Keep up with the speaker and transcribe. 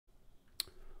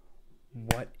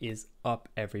What is up,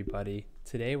 everybody?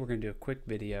 Today we're going to do a quick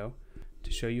video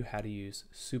to show you how to use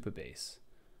Supabase.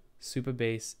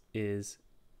 Supabase is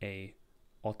a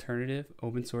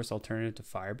open source alternative to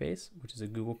Firebase, which is a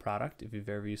Google product. If you've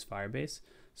ever used Firebase,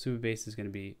 Supabase is going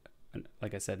to be,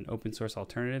 like I said, an open source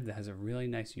alternative that has a really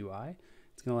nice UI.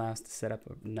 It's going to allow us to set up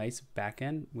a nice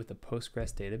backend with a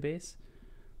Postgres database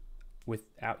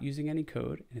without using any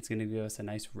code, and it's going to give us a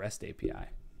nice REST API.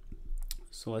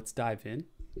 So let's dive in.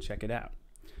 Check it out.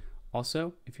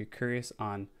 Also, if you're curious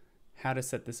on how to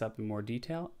set this up in more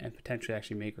detail and potentially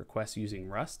actually make requests using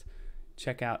Rust,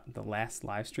 check out the last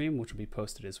live stream, which will be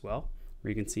posted as well, where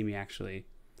you can see me actually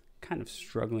kind of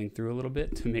struggling through a little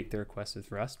bit to make the request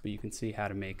with Rust, but you can see how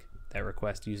to make that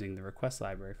request using the request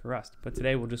library for Rust. But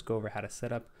today we'll just go over how to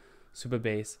set up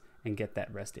Supabase and get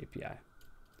that REST API.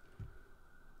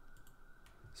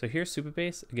 So here's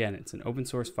Supabase. Again, it's an open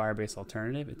source Firebase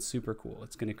alternative. It's super cool.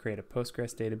 It's going to create a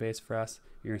Postgres database for us.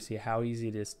 You're going to see how easy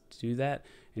it is to do that,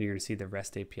 and you're going to see the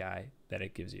REST API that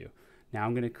it gives you. Now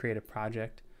I'm going to create a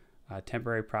project, a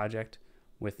temporary project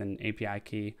with an API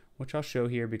key, which I'll show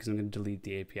here because I'm going to delete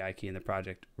the API key in the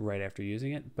project right after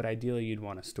using it. But ideally, you'd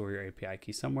want to store your API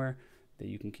key somewhere that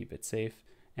you can keep it safe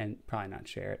and probably not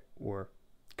share it or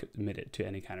commit it to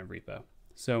any kind of repo.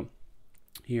 So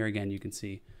here again, you can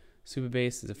see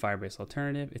Supabase is a Firebase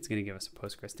alternative. It's going to give us a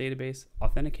Postgres database,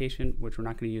 authentication, which we're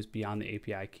not going to use beyond the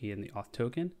API key and the auth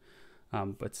token,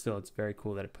 but still it's very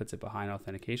cool that it puts it behind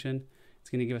authentication. It's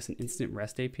going to give us an instant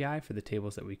REST API for the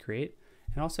tables that we create,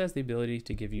 and also has the ability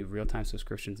to give you real-time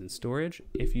subscriptions and storage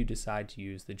if you decide to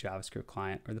use the JavaScript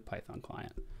client or the Python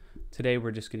client. Today we're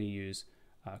just going to use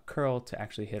curl to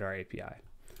actually hit our API.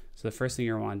 So the first thing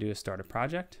you're going to want to do is start a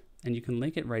project, and you can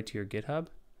link it right to your GitHub.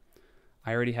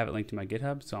 I already have it linked to my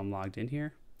GitHub, so I'm logged in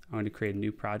here. I'm going to create a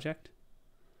new project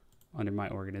under my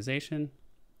organization,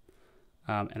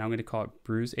 and I'm going to call it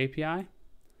Brews API.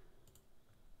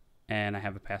 And I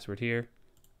have a password here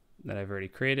that I've already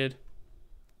created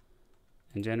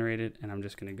and generated, and I'm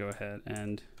just going to go ahead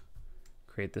and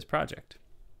create this project.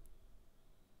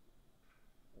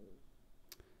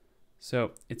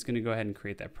 So it's going to go ahead and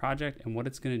create that project, and what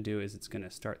it's going to do is it's going to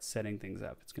start setting things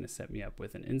up. It's going to set me up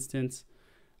with an instance.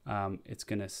 It's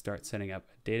going to start setting up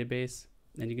a database,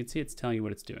 and you can see it's telling you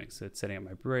what it's doing. So it's setting up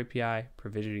my Brew API,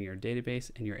 provisioning your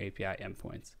database and your API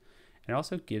endpoints. It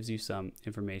also gives you some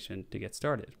information to get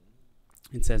started.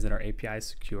 It says that our API is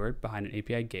secured behind an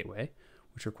API gateway,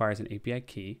 which requires an API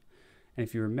key. And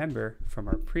if you remember from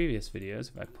our previous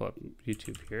videos, if I pull up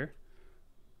YouTube here,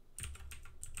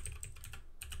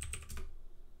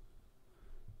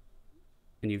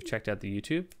 and you've checked out the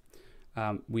YouTube,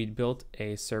 we built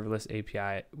a serverless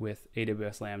API with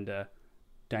AWS Lambda,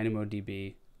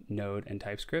 DynamoDB, Node, and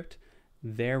TypeScript.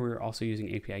 There we're also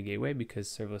using API Gateway because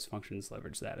serverless functions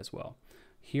leverage that as well.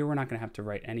 Here we're not going to have to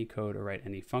write any code or write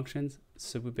any functions.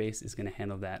 Supabase is going to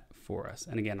handle that for us.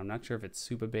 And again, I'm not sure if it's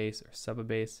Supabase or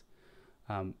Supabase,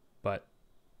 but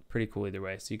pretty cool either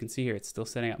way. So you can see here it's still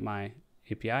setting up my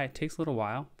API. It takes a little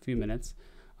while, a few minutes,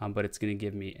 but it's going to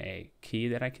give me a key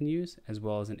that I can use as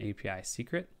well as an API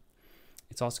secret.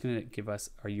 It's also going to give us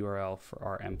our URL for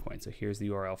our endpoint. So here's the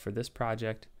URL for this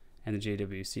project and the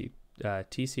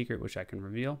JWT secret, which I can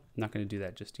reveal. I'm not going to do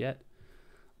that just yet.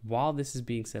 While this is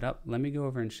being set up, let me go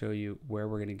over and show you where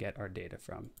we're going to get our data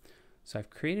from. So I've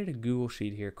created a Google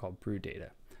sheet here called Brew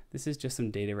Data. This is just some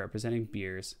data representing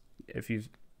beers. If you've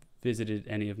visited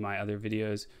any of my other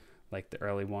videos, like the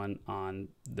early one on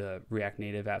the React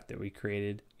Native app that we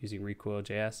created using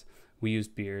reqwest, we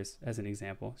used beers as an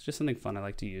example. It's just something fun I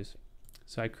like to use.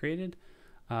 So I created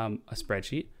a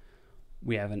spreadsheet.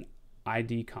 We have an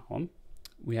ID column,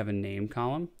 we have a name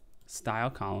column, style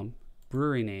column,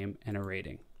 brewery name, and a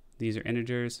rating. These are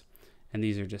integers, and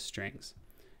these are just strings.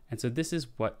 And so this is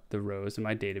what the rows in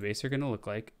my database are going to look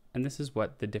like, and this is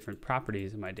what the different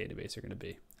properties in my database are going to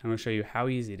be. I'm going to show you how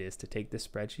easy it is to take this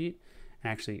spreadsheet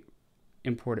and actually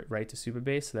import it right to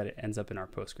Supabase so that it ends up in our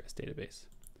Postgres database.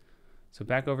 So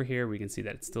back over here, we can see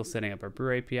that it's still setting up our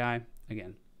Brew API.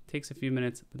 Again, takes a few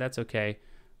minutes, but that's okay.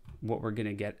 What we're going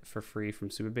to get for free from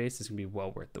Supabase is going to be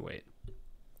well worth the wait.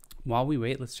 While we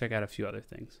wait, let's check out a few other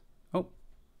things. Oh,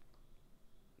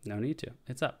 no need to.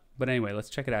 It's up. But anyway, let's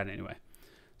check it out anyway.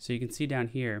 So you can see down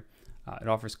here, it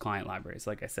offers client libraries,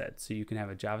 like I said. So you can have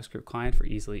a JavaScript client for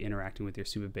easily interacting with your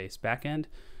Supabase backend.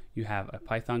 You have a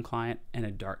Python client and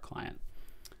a Dart client.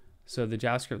 So the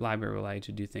JavaScript library will allow you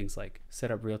to do things like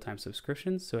set up real-time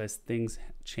subscriptions. So as things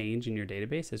change in your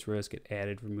database, as rows get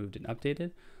added, removed, and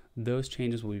updated, those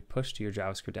changes will be pushed to your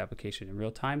JavaScript application in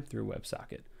real time through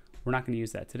WebSocket. We're not going to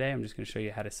use that today. I'm just going to show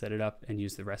you how to set it up and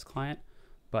use the REST client.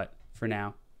 But for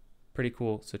now, pretty pretty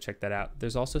cool, so check that out.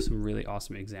 There's also some really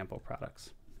awesome example products.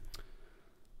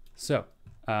 So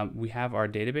we have our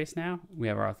database now, we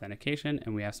have our authentication,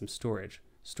 and we have some storage.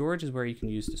 Storage is where you can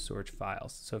use to store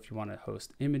files. So if you want to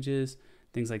host images,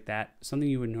 things like that, something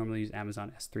you would normally use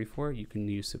Amazon S3 for, you can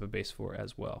use Supabase for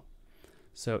as well.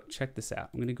 So check this out.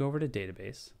 I'm going to go over to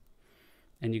database,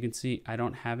 and you can see I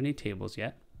don't have any tables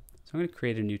yet. So I'm going to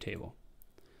create a new table.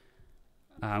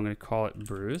 I'm going to call it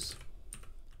brews,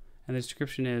 and the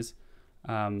description is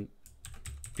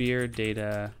beer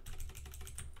data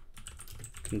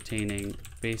containing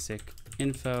basic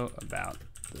info about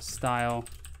the style,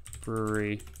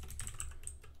 brewery,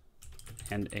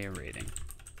 and a rating.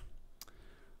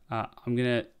 I'm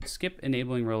going to skip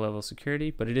enabling row level security,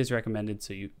 but it is recommended,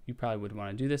 so you probably would want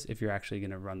to do this if you're actually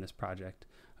going to run this project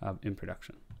in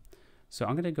production. So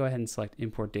I'm going to go ahead and select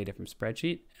import data from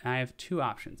Spreadsheet. And I have two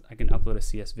options. I can upload a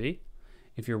CSV.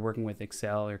 If you're working with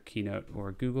Excel or Keynote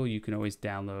or Google, you can always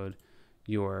download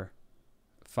your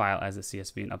file as a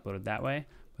CSV and upload it that way.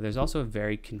 But there's also a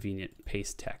very convenient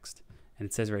paste text. And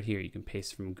it says right here, you can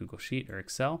paste from Google Sheet or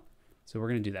Excel. So we're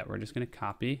going to do that. We're just going to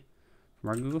copy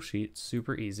from our Google Sheet,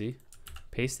 super easy,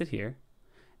 paste it here,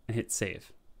 and hit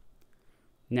save.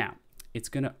 Now, it's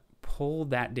going to pull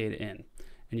that data in.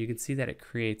 And you can see that it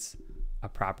creates a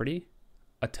property,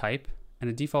 a type, and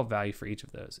a default value for each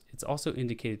of those. It's also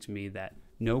indicated to me that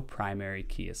no primary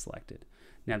key is selected.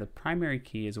 Now the primary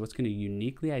key is what's going to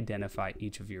uniquely identify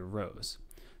each of your rows.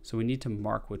 So we need to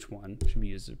mark which one should be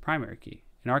used as a primary key.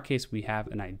 In our case, we have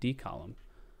an ID column,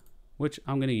 which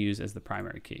I'm going to use as the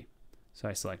primary key. So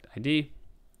I select ID,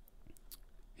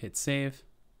 hit save,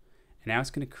 and now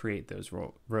it's going to create those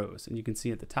rows. And you can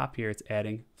see at the top here, it's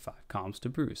adding 5 columns to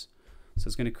brews. So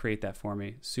it's going to create that for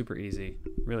me, super easy,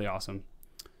 really awesome.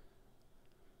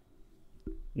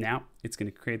 Now it's going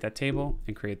to create that table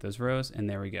and create those rows, and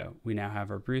there we go. We now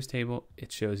have our brews table.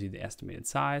 It shows you the estimated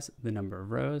size, the number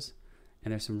of rows,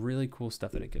 and there's some really cool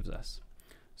stuff that it gives us.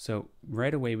 So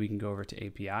right away we can go over to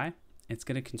API. It's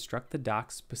going to construct the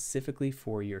docs specifically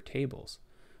for your tables,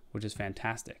 which is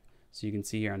fantastic. So you can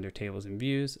see here under tables and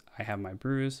views, I have my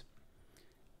brews,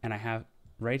 and I have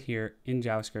right here in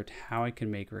JavaScript how I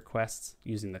can make requests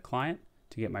using the client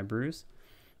to get my brews,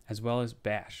 as well as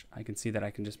bash. I can see that I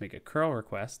can just make a curl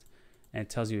request, and it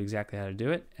tells you exactly how to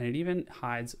do it, and it even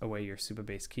hides away your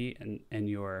Supabase key and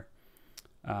your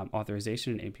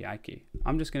authorization and API key.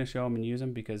 I'm just going to show them and use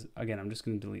them because, again, I'm just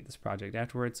going to delete this project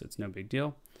afterwards, so it's no big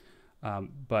deal.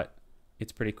 But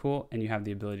it's pretty cool, and you have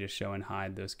the ability to show and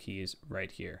hide those keys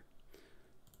right here.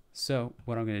 So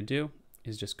what I'm going to do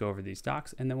is just go over these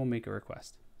docs, and then we'll make a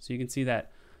request. So you can see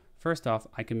that first off,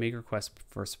 I can make requests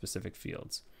for specific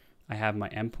fields. I have my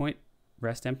endpoint,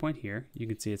 REST endpoint here. You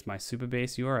can see it's my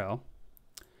Supabase URL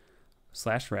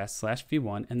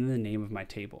 /rest/v1 and then the name of my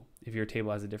table. If your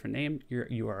table has a different name, your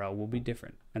URL will be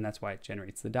different, and that's why it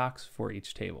generates the docs for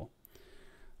each table.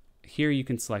 Here you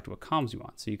can select what columns you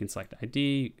want. So you can select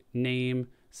ID, name,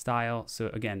 style. So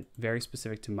again, very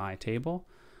specific to my table.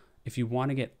 If you want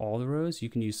to get all the rows, you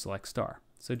can use select star.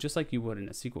 So just like you would in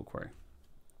a SQL query.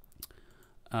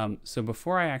 So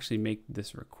before I actually make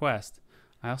this request,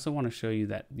 I also want to show you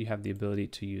that you have the ability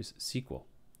to use SQL.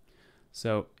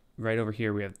 So right over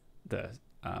here, we have the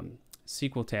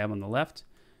SQL tab on the left,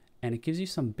 and it gives you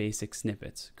some basic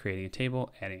snippets, creating a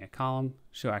table, adding a column,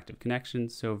 show active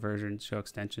connections, show versions, show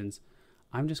extensions.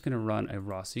 I'm just going to run a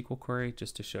raw SQL query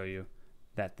just to show you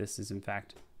that this is in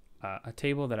fact a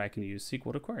table that I can use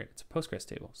SQL to query. It's a Postgres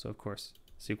table, so of course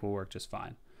SQL will work just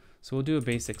fine. So we'll do a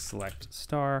basic select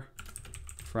star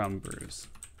from brews,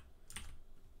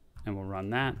 and we'll run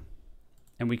that,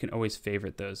 and we can always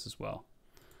favorite those as well.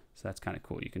 So that's kind of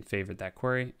cool. You can favorite that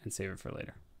query and save it for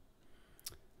later.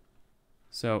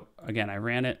 So again, I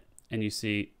ran it, and you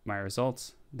see my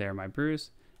results. There are my brews,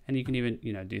 and you can even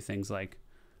do things like,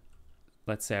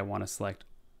 let's say I want to select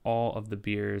all of the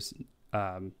beers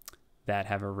that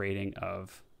have a rating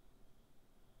of,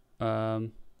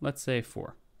 let's say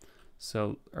 4.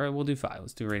 So, or we'll do 5.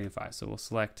 Let's do rating 5. So we'll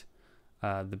select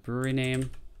the brewery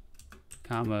name,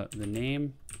 comma, the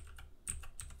name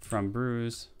from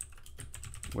brews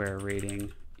where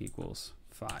rating equals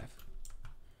 5.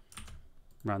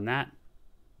 Run that.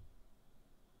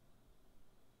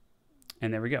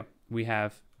 And there we go. We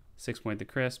have 6 Point the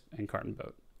Crisp and Carton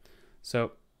Boat.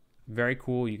 So very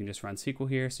cool. You can just run SQL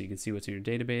here so you can see what's in your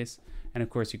database. And of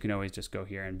course, you can always just go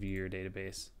here and view your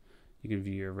database. You can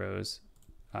view your rows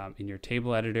in your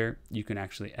table editor. You can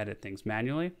actually edit things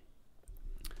manually.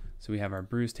 So we have our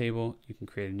brews table. You can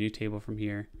create a new table from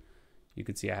here. You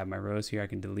can see I have my rows here. I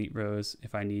can delete rows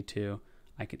if I need to.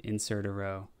 I can insert a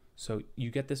row. So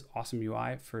you get this awesome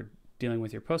UI for dealing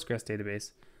with your Postgres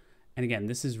database. And again,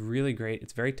 this is really great.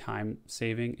 It's very time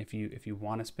saving if you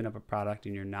want to spin up a product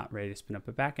and you're not ready to spin up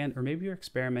a backend, or maybe you're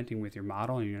experimenting with your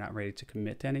model and you're not ready to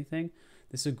commit to anything.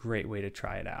 This is a great way to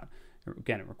try it out.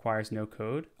 Again, it requires no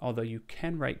code, although you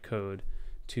can write code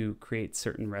to create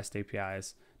certain REST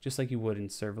APIs, just like you would in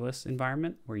serverless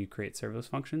environment where you create serverless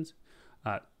functions.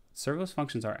 Serverless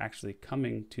functions are actually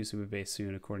coming to Supabase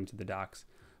soon, according to the docs.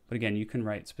 But again, you can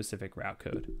write specific route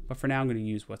code. But for now, I'm going to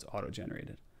use what's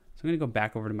auto-generated. So I'm going to go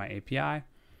back over to my API. I'm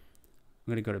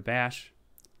going to go to Bash,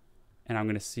 and I'm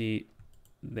going to see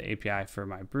the API for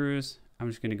my brews. I'm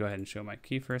just going to go ahead and show my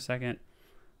key for a second.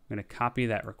 I'm going to copy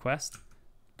that request,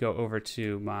 go over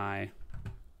to my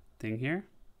thing here.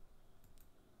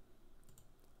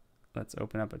 Let's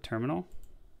open up a terminal.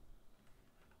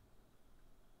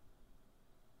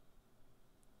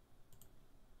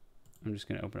 I'm just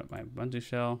going to open up my Ubuntu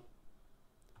shell.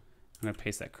 I'm going to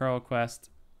paste that curl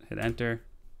request, hit enter,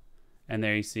 and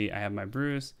there you see I have my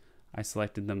brews. I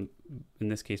selected them, in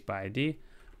this case by ID,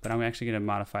 but I'm actually going to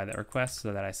modify that request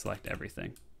so that I select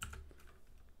everything.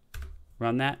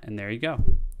 Run that, and there you go.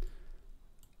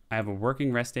 I have a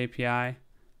working REST API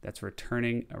that's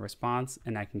returning a response,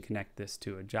 and I can connect this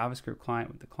to a JavaScript client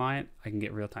with the client. I can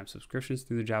get real-time subscriptions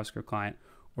through the JavaScript client,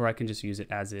 or I can just use it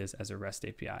as is as a REST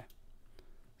API.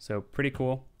 So pretty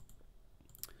cool.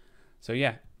 So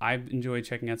yeah, I've enjoyed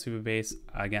checking out Supabase.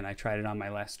 Again, I tried it on my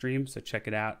last stream, so check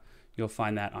it out. You'll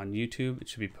find that on YouTube. It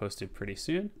should be posted pretty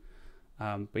soon.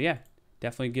 But yeah,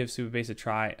 definitely give Supabase a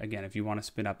try. Again, if you want to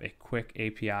spin up a quick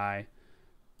API,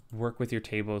 work with your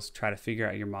tables, try to figure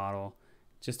out your model,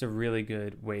 just a really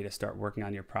good way to start working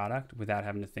on your product without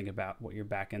having to think about what your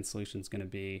backend solution is going to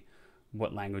be,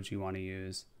 what language you want to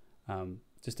use.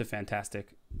 Just a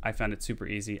fantastic, I found it super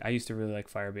easy. I used to really like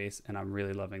Firebase, and I'm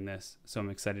really loving this. So I'm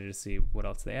excited to see what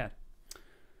else they add.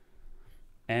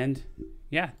 And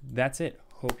yeah, that's it.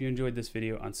 Hope you enjoyed this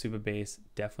video on Supabase.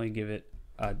 Definitely give it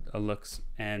a look.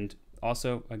 And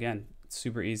also, again, it's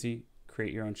super easy.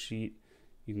 Create your own sheet.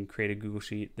 You can create a Google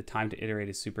Sheet. The time to iterate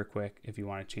is super quick. If you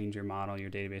want to change your model,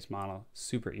 your database model,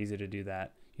 super easy to do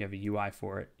that. You have a UI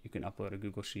for it. You can upload a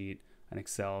Google Sheet, an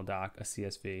Excel doc, a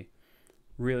CSV.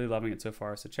 Really loving it so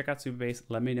far. So check out Supabase.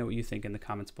 Let me know what you think in the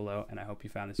comments below, and I hope you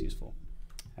found this useful.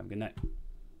 Have a good night.